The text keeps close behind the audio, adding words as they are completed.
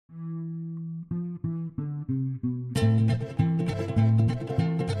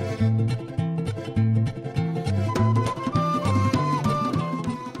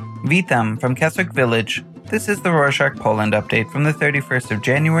Witam from Keswick Village. This is the Rorschach Poland update from the 31st of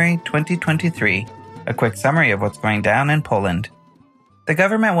January, 2023. A quick summary of what's going down in Poland. The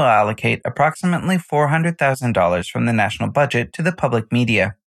government will allocate approximately $400,000 from the national budget to the public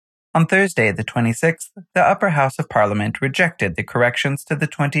media. On Thursday, the 26th, the Upper House of Parliament rejected the corrections to the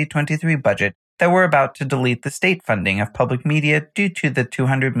 2023 budget that were about to delete the state funding of public media due to the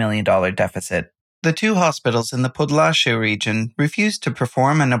 $200 million deficit. The two hospitals in the Podlaskie region refused to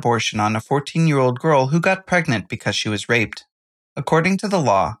perform an abortion on a 14-year-old girl who got pregnant because she was raped. According to the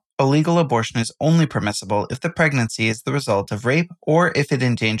law, a legal abortion is only permissible if the pregnancy is the result of rape or if it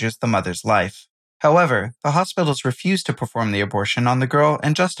endangers the mother's life. However, the hospitals refused to perform the abortion on the girl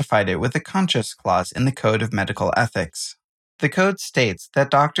and justified it with a conscience clause in the Code of Medical Ethics. The code states that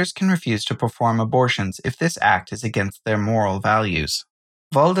doctors can refuse to perform abortions if this act is against their moral values.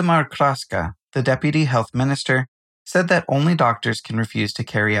 Waldemar Kraska, the deputy health minister, said that only doctors can refuse to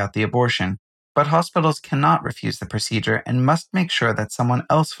carry out the abortion, but hospitals cannot refuse the procedure and must make sure that someone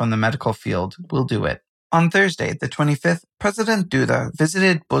else from the medical field will do it. On Thursday, the 25th, President Duda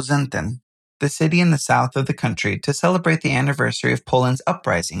visited Bozentin, the city in the south of the country, to celebrate the anniversary of Poland's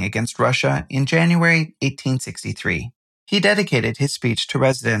uprising against Russia in January 1863. He dedicated his speech to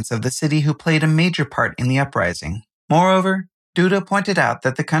residents of the city who played a major part in the uprising. Moreover, Duda pointed out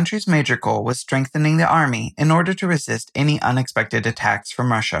that the country's major goal was strengthening the army in order to resist any unexpected attacks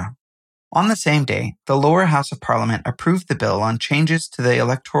from Russia. On the same day, the lower house of parliament approved the bill on changes to the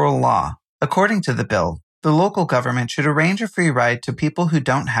electoral law. According to the bill, the local government should arrange a free ride to people who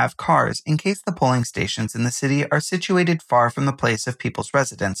don't have cars in case the polling stations in the city are situated far from the place of people's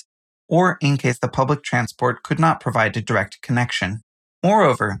residence, or in case the public transport could not provide a direct connection.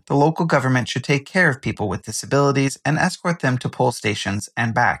 Moreover, the local government should take care of people with disabilities and escort them to poll stations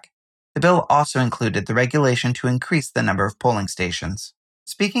and back. The bill also included the regulation to increase the number of polling stations.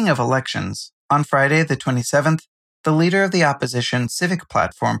 Speaking of elections, on Friday the 27th, the leader of the opposition Civic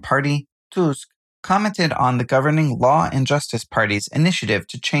Platform Party, Tusk, commented on the governing Law and Justice Party's initiative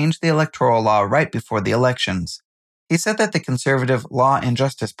to change the electoral law right before the elections. He said that the conservative Law and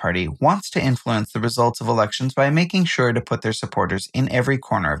Justice Party wants to influence the results of elections by making sure to put their supporters in every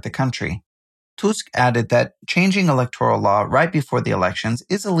corner of the country. Tusk added that changing electoral law right before the elections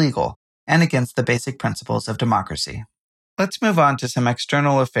is illegal and against the basic principles of democracy. Let's move on to some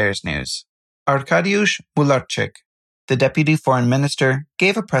external affairs news. Arkadiusz Mularczyk, the deputy foreign minister,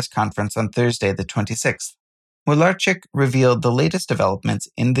 gave a press conference on Thursday the 26th. Mularczyk revealed the latest developments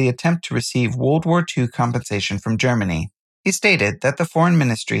in the attempt to receive World War II compensation from Germany. He stated that the Foreign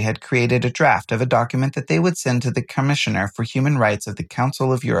Ministry had created a draft of a document that they would send to the Commissioner for Human Rights of the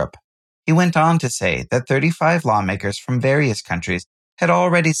Council of Europe. He went on to say that 35 lawmakers from various countries had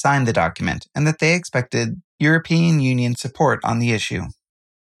already signed the document and that they expected European Union support on the issue.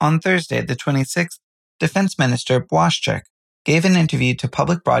 On Thursday, the 26th, Defense Minister Błaszczak gave an interview to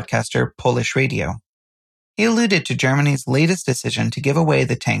public broadcaster Polish Radio. He alluded to Germany's latest decision to give away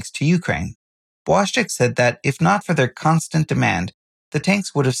the tanks to Ukraine. Błaszczak said that if not for their constant demand, the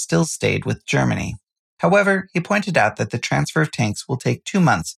tanks would have still stayed with Germany. However, he pointed out that the transfer of tanks will take 2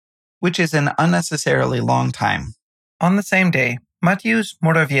 months, which is an unnecessarily long time. On the same day, Mateusz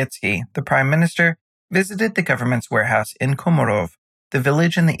Morawiecki, the Prime Minister, visited the government's warehouse in Komorów, the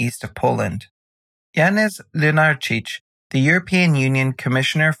village in the east of Poland. Janez Lenarčič, the European Union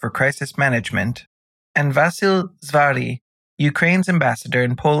Commissioner for Crisis Management, and Vasyl Zvary, Ukraine's ambassador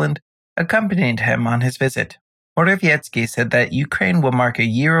in Poland, accompanied him on his visit. Morawiecki said that Ukraine will mark a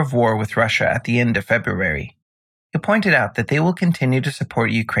year of war with Russia at the end of February. He pointed out that they will continue to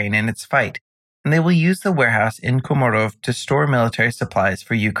support Ukraine in its fight, and they will use the warehouse in Komorów to store military supplies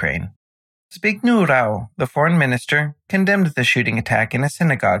for Ukraine. Zbigniew Rau, the foreign minister, condemned the shooting attack in a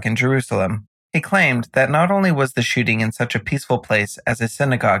synagogue in Jerusalem. He claimed that not only was the shooting in such a peaceful place as a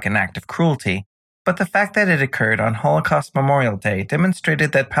synagogue an act of cruelty, but the fact that it occurred on Holocaust Memorial Day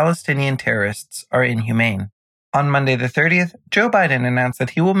demonstrated that Palestinian terrorists are inhumane. On Monday the 30th, Joe Biden announced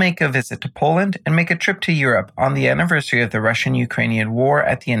that he will make a visit to Poland and make a trip to Europe on the anniversary of the Russian-Ukrainian war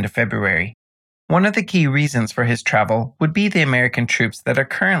at the end of February. One of the key reasons for his travel would be the American troops that are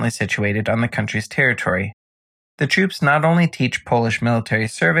currently situated on the country's territory. The troops not only teach Polish military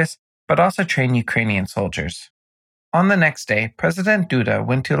service, but also train Ukrainian soldiers. On the next day, President Duda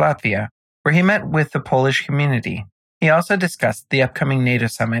went to Latvia, where he met with the Polish community. He also discussed the upcoming NATO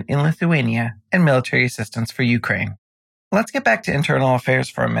summit in Lithuania and military assistance for Ukraine. Let's get back to internal affairs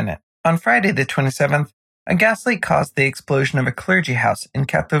for a minute. On Friday the 27th, a gas leak caused the explosion of a clergy house in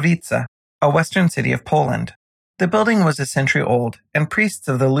Katowice, a western city of Poland. The building was a century old, and priests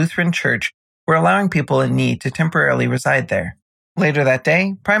of the Lutheran Church were allowing people in need to temporarily reside there. Later that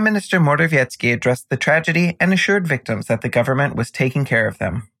day, Prime Minister Morawiecki addressed the tragedy and assured victims that the government was taking care of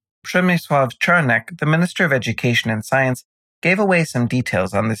them. Przemysław Czarnek, the Minister of Education and Science, gave away some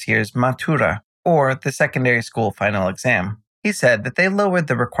details on this year's Matura, or the secondary school final exam. He said that they lowered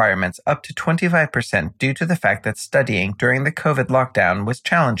the requirements up to 25% due to the fact that studying during the COVID lockdown was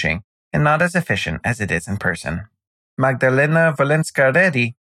challenging and not as efficient as it is in person. Magdalena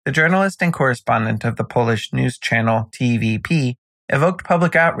Wolenska-Redi, the journalist and correspondent of the Polish news channel TVP, evoked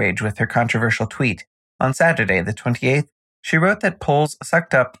public outrage with her controversial tweet. On Saturday, the 28th, she wrote that Poles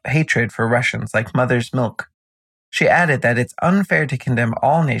sucked up hatred for Russians like mother's milk. She added that it's unfair to condemn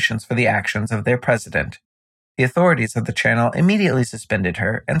all nations for the actions of their president. The authorities of the channel immediately suspended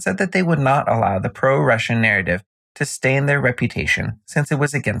her and said that they would not allow the pro-Russian narrative to stain their reputation since it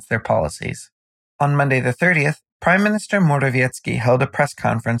was against their policies. On Monday the 30th, Prime Minister Morawiecki held a press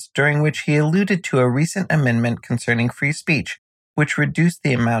conference during which he alluded to a recent amendment concerning free speech, which reduced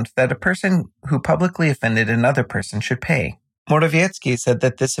the amount that a person who publicly offended another person should pay. Morawiecki said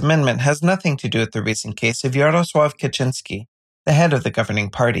that this amendment has nothing to do with the recent case of Jarosław Kaczyński, the head of the governing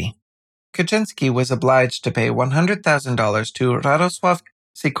party. Kaczyński was obliged to pay $100,000 to Radosław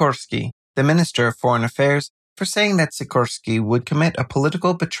Sikorski, the Minister of Foreign Affairs, for saying that Sikorski would commit a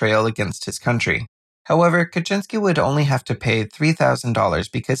political betrayal against his country. However, Kaczyński would only have to pay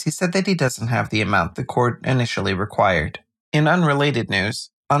 $3,000 because he said that he doesn't have the amount the court initially required. In unrelated news,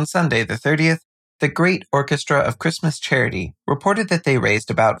 on Sunday the 30th, the Great Orchestra of Christmas Charity reported that they raised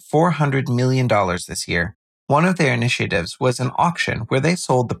about $400 million this year. One of their initiatives was an auction where they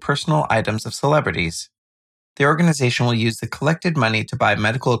sold the personal items of celebrities. The organization will use the collected money to buy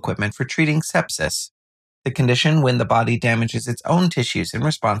medical equipment for treating sepsis, the condition when the body damages its own tissues in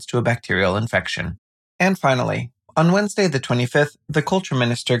response to a bacterial infection. And finally, on Wednesday the 25th, the Culture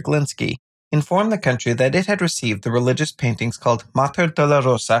Minister Gliński informed the country that it had received the religious paintings called Mater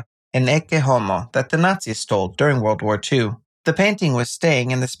Dolorosa and Ecce Homo that the Nazis stole during World War II. The painting was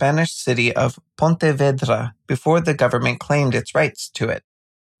staying in the Spanish city of Pontevedra before the government claimed its rights to it.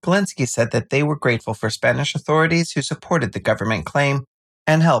 Gliński said that they were grateful for Spanish authorities who supported the government claim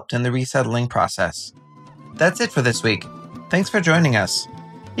and helped in the resettling process. That's it for this week. Thanks for joining us.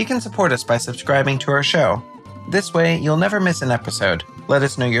 You can support us by subscribing to our show. This way, you'll never miss an episode. Let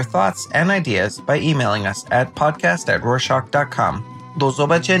us know your thoughts and ideas by emailing us at podcast@rorschach.com. Do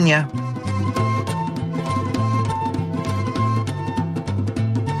zobaczenia!